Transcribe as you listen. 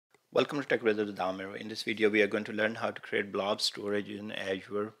Welcome to TechBrothersIT. In this video, we are going to learn how to create blob storage in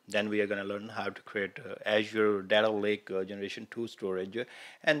Azure. Then we are going to learn how to create Azure Data Lake Generation 2 storage.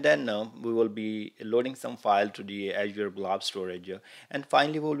 And then we will be loading some file to the Azure Blob Storage. And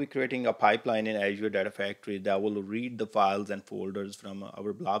finally, we will be creating a pipeline in Azure Data Factory that will read the files and folders from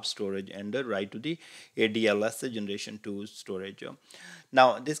our blob storage and write to the ADLS Generation 2 storage.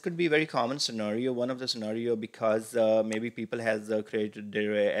 Now, this could be a very common scenario. One of the scenario because maybe people has created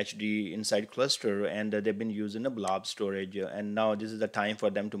their HD inside cluster and they've been using a blob storage, and now this is the time for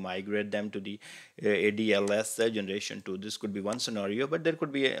them to migrate them to the ADLS generation 2. This could be one scenario, but there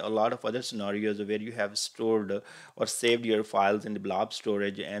could be a lot of other scenarios where you have stored or saved your files in the blob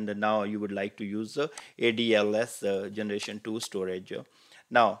storage, and now you would like to use ADLS generation 2 storage.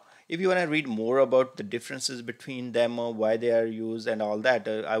 Now, if you want to read more about the differences between them, why they are used and all that,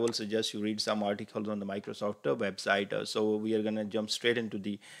 I will suggest you read some articles on the Microsoft website. So we are going to jump straight into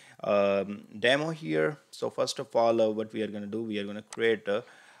the demo here. So first of all, what we are going to do, we are going to create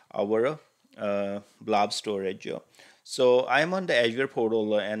our blob storage. So I'm on the Azure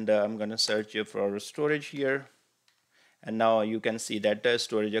portal and I'm going to search for storage here. And now you can see that the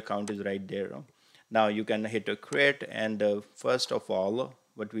storage account is right there. Now you can hit create, and first of all,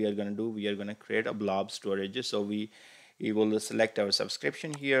 what we are going to do, we are going to create a blob storage. So we will select our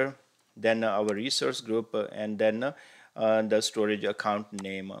subscription here, then our resource group, and then the storage account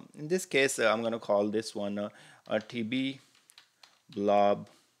name. In this case, I'm going to call this one a TB blob.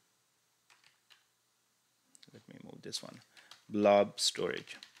 Let me move this one, blob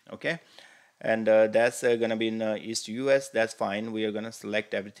storage. Okay, and that's going to be in East US. That's fine. We are going to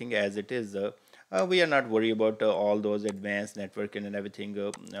select everything as it is. We are not worried about all those advanced networking and everything,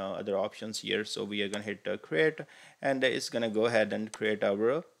 other options here. So we are going to hit create, and it's going to go ahead and create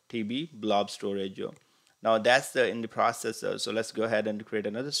our TB blob storage. Now that's in the process. So let's go ahead and create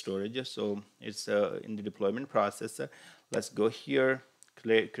another storage. So it's in the deployment process. Let's go here,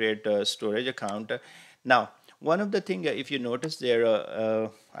 create a storage account. Now, one of the thing, if you notice there,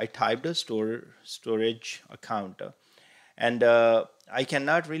 I typed a storage account, and I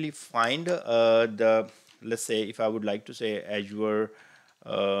cannot really find let's say if I would like to say Azure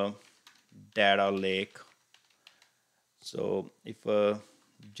Data Lake. So if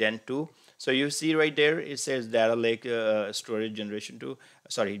Gen2, so you see right there it says Data Lake storage generation 2,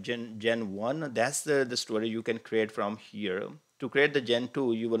 sorry, Gen 1. That's the storage you can create from here. To create the Gen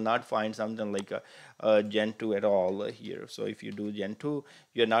 2, you will not find something like a Gen 2 at all here. So if you do Gen 2,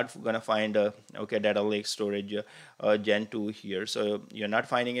 you're not going to find okay, Data Lake storage Gen 2 here. So you're not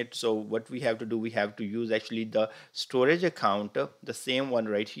finding it. So what we have to do, we have to use actually the storage account, the same one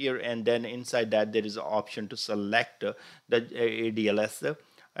right here, and then inside that there is an option to select the ADLS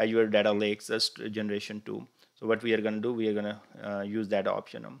Azure Data Lakes generation 2. So what we are going to do, we are going to use that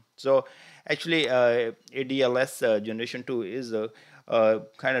option. So actually ADLS generation 2 is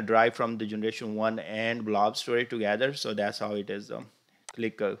kind of derived from the generation 1 and blob storage together. So that's how it is.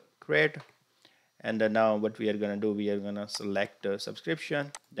 Click create, and now what we are going to do, we are going to select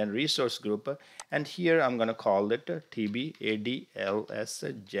subscription, then resource group, and here I'm going to call it TB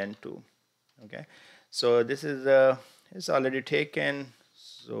ADLS Gen 2. Okay, so this is it's already taken.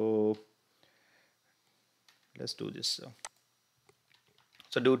 So let's do this.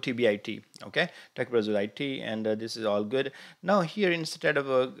 So do TBIT, okay, TechBrothersIT, and this is all good. Now here, instead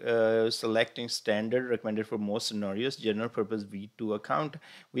of selecting standard recommended for most scenarios, general purpose V2 account,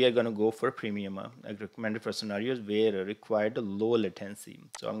 we are going to go for premium, recommended for scenarios where required low latency.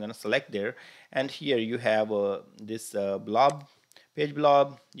 So I'm going to select there, and here you have this blob, page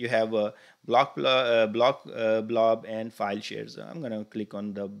blob, you have a block blob and file shares. I'm going to click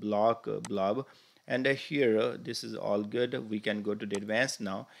on the block blob, and here this is all good. We can go to the advanced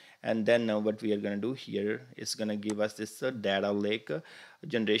now, and then what we are going to do here is going to give us this data lake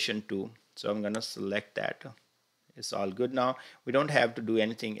generation 2. So I'm going to select that. It's all good now. We don't have to do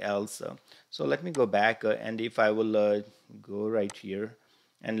anything else. So let me go back, and if I will go right here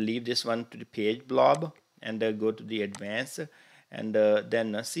and leave this one to the page blob and go to the advanced, and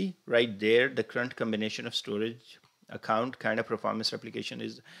then see right there the current combination of storage account kind of performance replication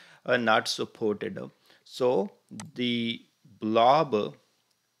is not supported. So the blob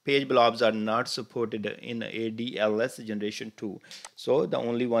page blobs are not supported in ADLS generation 2. So the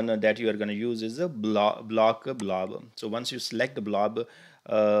only one that you are going to use is a block blob. So once you select the blob,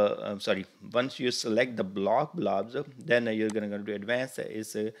 once you select the block blobs, then you're going to go to advanced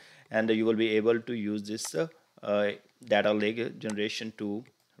and you will be able to use this data lake generation 2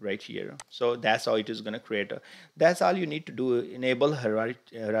 right here. So that's how it is going to create. That's all you need to do. Enable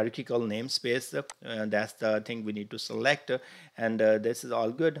hierarchical namespace. That's the thing we need to select, and this is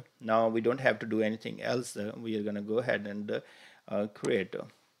all good. Now we don't have to do anything else. We are going to go ahead and create.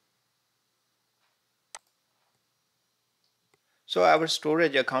 So our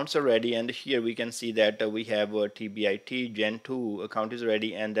storage accounts are ready, and here we can see that we have TBIT Gen2 account is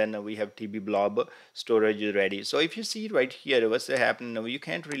ready, and then we have TB Blob storage is ready. So if you see right here, what's happening, you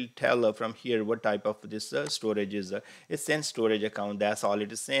can't really tell from here what type of this storage is. It's saying storage account, that's all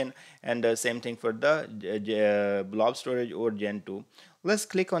it is saying, and same thing for the Blob storage or Gen2. Let's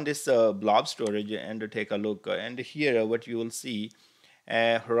click on this Blob storage and take a look, and here what you will see,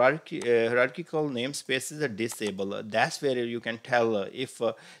 hierarchical namespaces are disabled. That's where you can tell if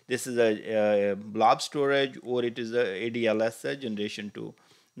this is a blob storage or it is a ADLS generation 2.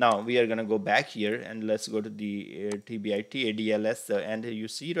 Now we are going to go back here and let's go to the TBIT ADLS, and you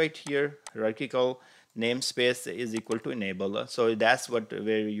see right here hierarchical namespace is equal to enable. So that's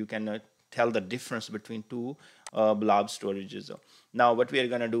where you can tell the difference between two blob storages. Now what we are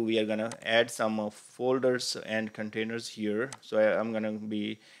going to do, we are going to add some folders and containers here. So I'm going to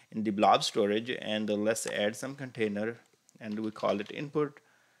be in the blob storage, and let's add some container, and we call it input.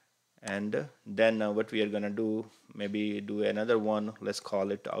 And then what we are going to do, maybe do another one, let's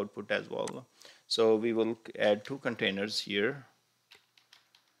call it output as well. So we will add two containers here,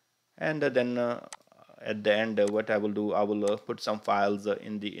 and then at the end what I will do, I will put some files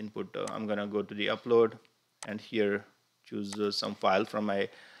in the input. I'm gonna go to the upload, and here choose some file from my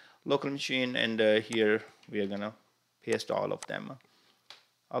local machine, and here we are gonna paste all of them.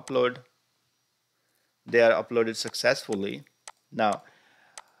 Upload. They are uploaded successfully. Now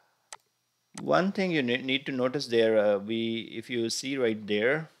one thing you need to notice there, if you see right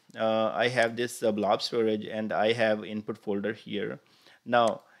there, I have this blob storage and I have input folder here.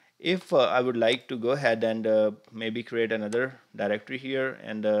 Now if I would like to go ahead and maybe create another directory here,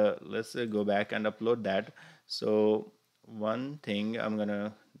 and let's go back and upload that. So one thing I'm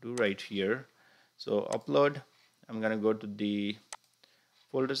gonna do right here, so upload, I'm gonna go to the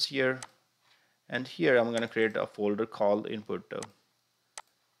folders here, and here I'm gonna create a folder called input.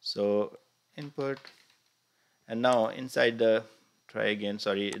 So input, and now inside the, try again,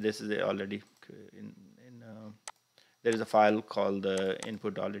 sorry, this is already there is a file called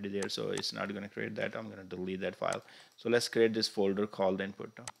input already there, so it's not going to create that. I'm going to delete that file. So let's create this folder called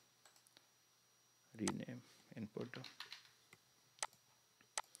input. Rename input.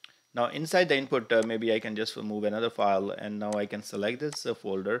 Now inside the input, maybe I can just move another file, and now I can select this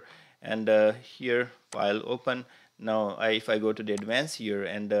folder, and here file open. Now if I go to the advanced here,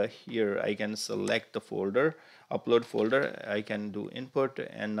 and here I can select the folder, upload folder, I can do input,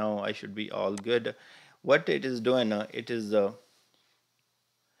 and now I should be all good. What it is doing, it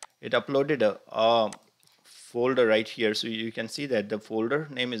uploaded a folder right here, so you can see that the folder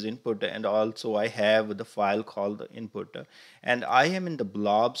name is input, and also I have the file called input, and I am in the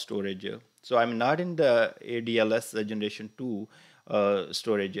blob storage, so I'm not in the ADLS generation 2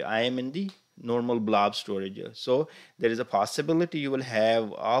 storage. I am in the normal blob storage. So there is a possibility you will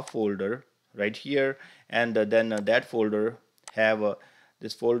have a folder right here, and then that folder have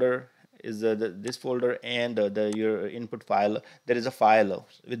this folder is this folder, and your input file, there is a file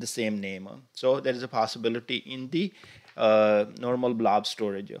with the same name. So there is a possibility in the normal blob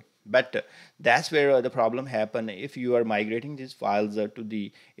storage, but that's where the problem happen. If you are migrating these files to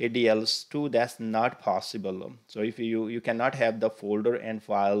the ADLS2, that's not possible. So if you cannot have the folder and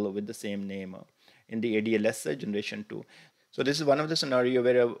file with the same name in the ADLS generation 2. So this is one of the scenario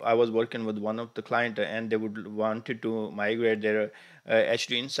where I was working with one of the client, and they would wanted to migrate their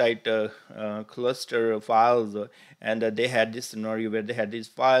H2 Insight cluster files, and they had this scenario where they had these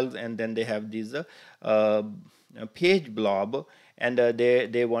files, and then they have these page blob, and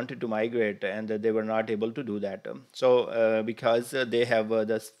they wanted to migrate, and they were not able to do that. So because they have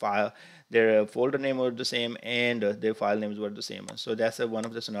this file, their folder name were the same, and their file names were the same. So that's one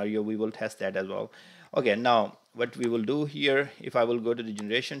of the scenario. We will test that as well. Okay, now what we will do here, if I will go to the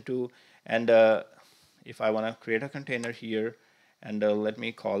generation 2, and if I want to create a container here, and let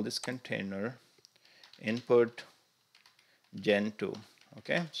me call this container input Gen2.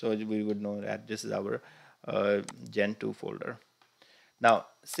 Okay, so we would know that this is our Gen2 folder. Now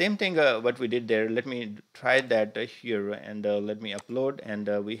same thing what we did there, let me try that here, and let me upload, and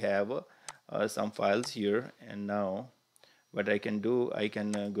we have some files here. And now what I can do, I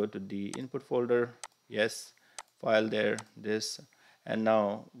can go to the input folder, yes, file there, this, and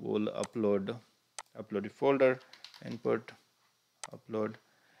now we'll upload the folder, input, upload,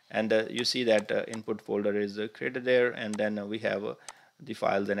 and you see that input folder is created there, and then we have the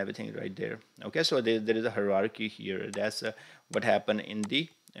files and everything right there. Okay, so there is a hierarchy here. That's what happened in the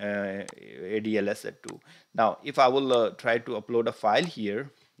ADLS at 2. Now if I will try to upload a file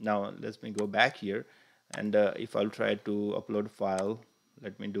here, now let me go back here, and if I'll try to upload a file,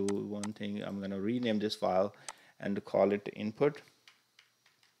 let me do one thing. I'm going to rename this file and call it input.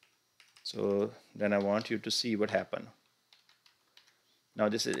 So then I want you to see what happened. Now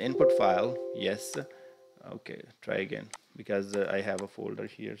this is input file. Yes. Okay, try again, because I have a folder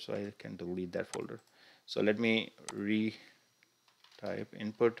here, so I can delete that folder. So let me type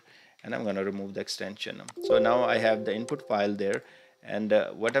input, and I'm going to remove the extension. So now I have the input file there, and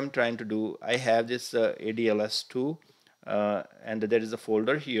what I'm trying to do, I have this ADLS2, and there is a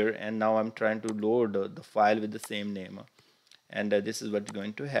folder here, and now I'm trying to load the file with the same name, and this is what's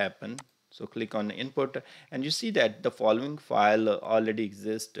going to happen. So click on input, and you see that the following file already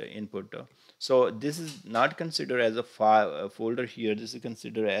exists input. So this is not considered as a file folder here, this is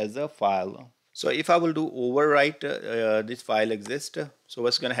considered as a file. So if I will do overwrite this file exists, so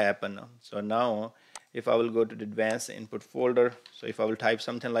what's going to happen? So now if I will go to the advanced input folder, so if I will type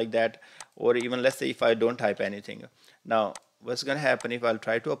something like that, or even let's say if I don't type anything, now what's going to happen if I'll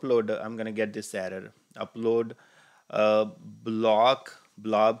try to upload, I'm going to get this error, upload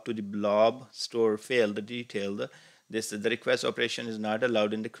blob to the blob store failed detailed. The request operation is not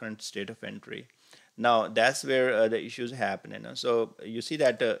allowed in the current state of entry. Now that's where the issues happen. So you see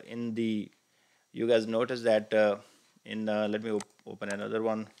that in the, you guys notice that in let me open another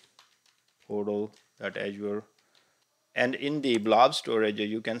one, portal.azure, and in the blob storage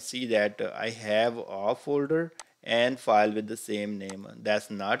you can see that I have a folder and file with the same name. That's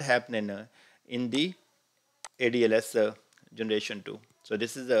not happening in the ADLS generation 2. So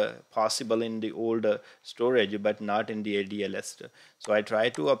this is possible in the old storage, but not in the ADLS. So I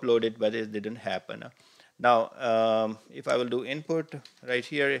tried to upload it, but it didn't happen. Now if I will do input right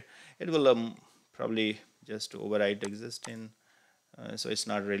here, it will probably just overwrite existing, so it's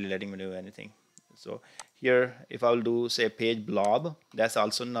not really letting me do anything. So here if I will do say page blob, that's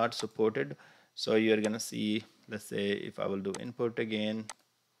also not supported. So you're gonna see, let's say if I will do input again,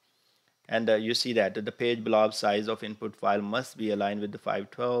 and you see that the page blob size of input file must be aligned with the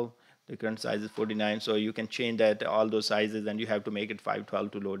 512. The current size is 49, so you can change that all those sizes, and you have to make it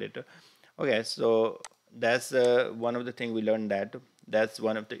 512 to load it. Okay, so that's one of the things we learned, that's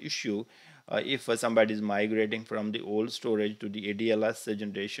one of the issue. If somebody is migrating from the old storage to the ADLS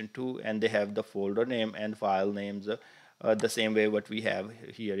generation 2, and they have the folder name and file names the same way what we have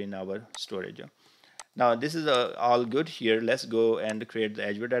here in our storage. Now this is all good here. Let's go and create the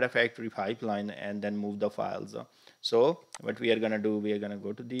Azure Data Factory pipeline and then move the files. So what we are going to do, we are going to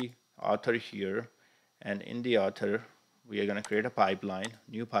go to the author here, and in the author we are going to create a pipeline,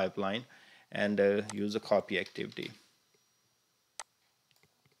 new pipeline, and use a copy activity.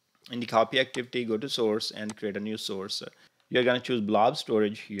 In the copy activity, go to source and create a new source. You're going to choose blob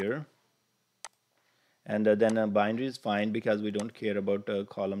storage here, and then a binary is fine because we don't care about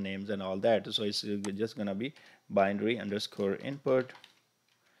column names and all that. So it's just gonna be binary underscore input,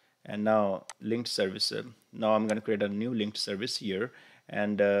 and now linked service. Now I'm gonna create a new linked service here,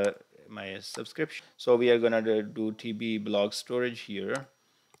 and my subscription. So we are gonna do TB blob storage here,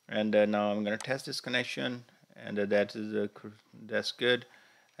 and now I'm gonna test this connection, and that's good.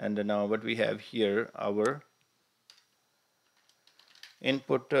 And now what we have here, our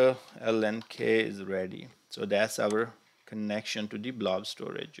input LNK is ready. So that's our connection to the blob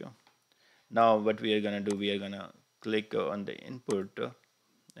storage. Now what we are going to do, we are going to click on the input,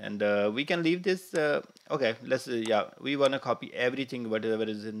 and we can leave this okay, let's yeah, we want to copy everything whatever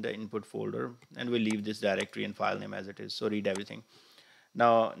is in the input folder, and we leave this directory and file name as it is. So read everything.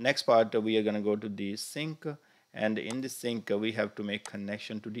 Now next part, we are going to go to the sync, and in the sync we have to make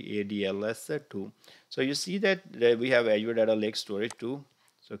connection to the ADLS 2. So you see that we have Azure Data Lake Storage 2.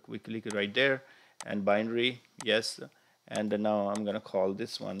 So we click right there, and binary, yes, and now I'm going to call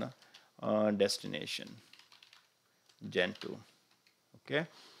this one destination Gen2. Okay,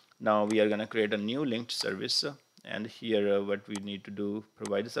 now we are going to create a new linked service, and here what we need to do,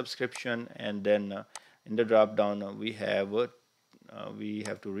 provide a subscription, and then in the drop down we have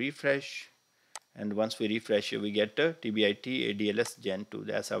to refresh, and once we refresh we get TBIT ADLS Gen2.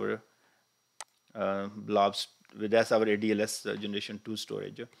 That's our blobs, that's our ADLS generation 2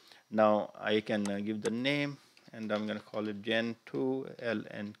 storage. Now I can give the name, and I'm going to call it Gen2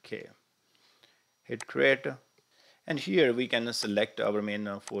 LNK. Hit create, and here we can select our main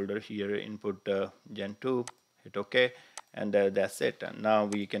folder here, input Gen2, hit OK, and that's it. And now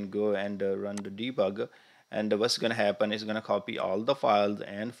we can go and run the debug, and what's going to happen is going to copy all the files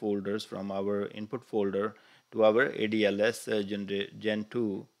and folders from our input folder to our ADLS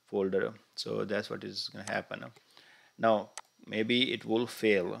Gen2 folder. So that's what is going to happen. Now maybe it will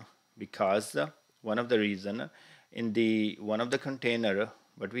fail because one of the reason in the one of the container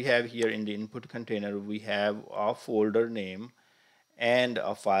what we have here in the input container, we have a folder name and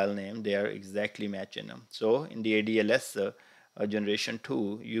a file name. They are exactly matching them. So in the ADLS generation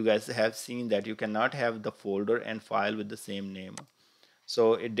 2, you guys have seen that you cannot have the folder and file with the same name.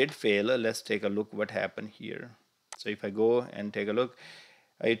 So it did fail. Let's take a look what happened here. So if I go and take a look,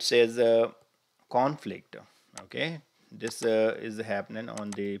 it says conflict. Okay, this is happening on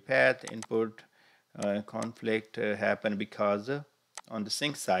the path input. Conflict happened because on the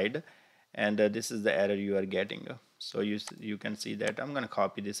sync side, and this is the error you are getting. So you can see that. I'm going to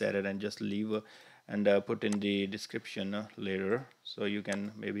copy this error and just leave and put in the description later, so you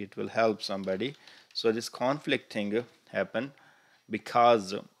can, maybe it will help somebody. So this conflict thing happened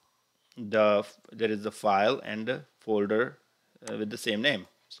because there is a file and a folder with the same name.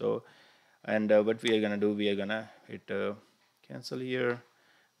 So and what we are gonna do, we are gonna hit cancel here,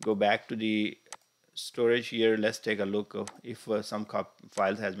 go back to the storage here. Let's take a look if some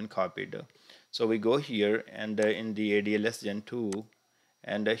files has been copied. So we go here and in the ADLS Gen 2,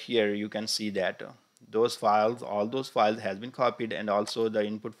 and here you can see that those files, all those files has been copied, and also the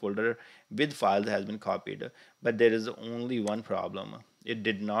input folder with files has been copied. But there is only one problem. It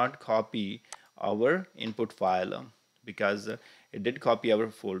did not copy our input file because it did copy our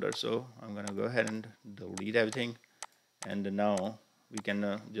folder. So I'm gonna go ahead and delete everything, and now we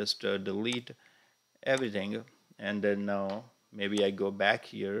can just delete everything. And then now maybe I go back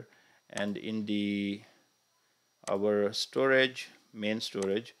here, and in the our storage, main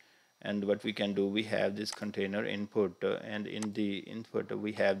storage, and what we can do, we have this container input, and in the input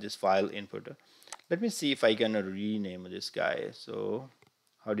we have this file input. Let me see if I can rename this guy. So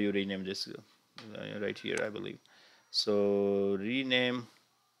how do you rename this? Right here, I believe. So rename,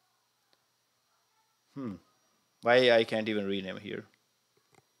 why I can't even rename here?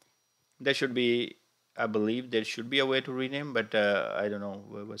 There should be, I believe there should be a way to rename, but I don't know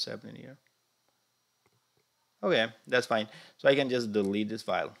what's happening here. Okay, that's fine. So I can just delete this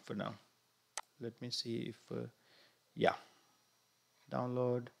file for now. Let me see if yeah,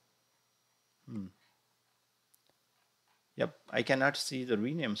 download. Yep, I cannot see the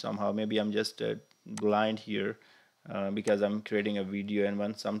rename somehow. Maybe I'm just blind here because I'm creating a video, and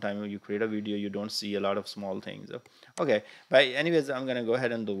when sometime you create a video, you don't see a lot of small things. Okay, but anyways, I'm gonna go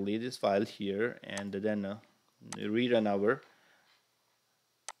ahead and delete this file here, and then rerun our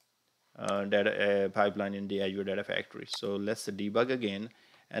data pipeline in the Azure Data Factory. So let's debug again,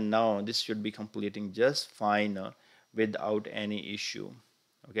 and now this should be completing just fine without any issue.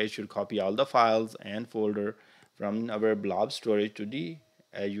 Okay, it should copy all the files and folder from our Blob Storage to the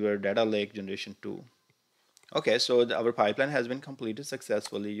Azure Data Lake Generation 2. Okay, so our pipeline has been completed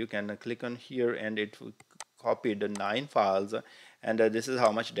successfully. You can click on here, and it copied 9 files, and this is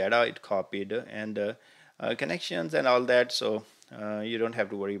how much data it copied, and connections and all that. So you don't have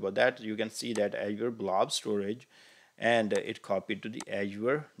to worry about that. You can see that Azure Blob Storage, and it copied to the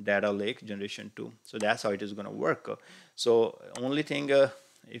Azure Data Lake Generation 2. So that's how it is going to work. So only thing,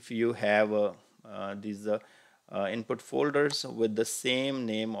 if you have these input folders with the same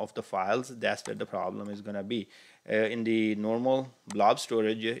name of the files, that's where the problem is going to be. In the normal Blob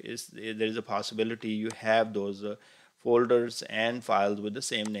Storage, there is a possibility you have those folders and files with the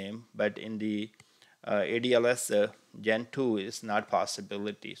same name, but in the ADLS Gen 2 is not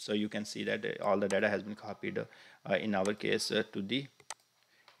possibility. So you can see that all the data has been copied in our case to the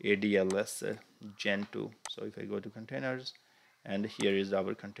ADLS Gen 2. So if I go to containers, and here is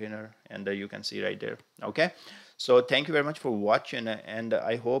our container, and you can see right there. Okay, so thank you very much for watching, and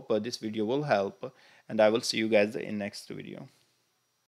I hope this video will help, and I will see you guys in next video.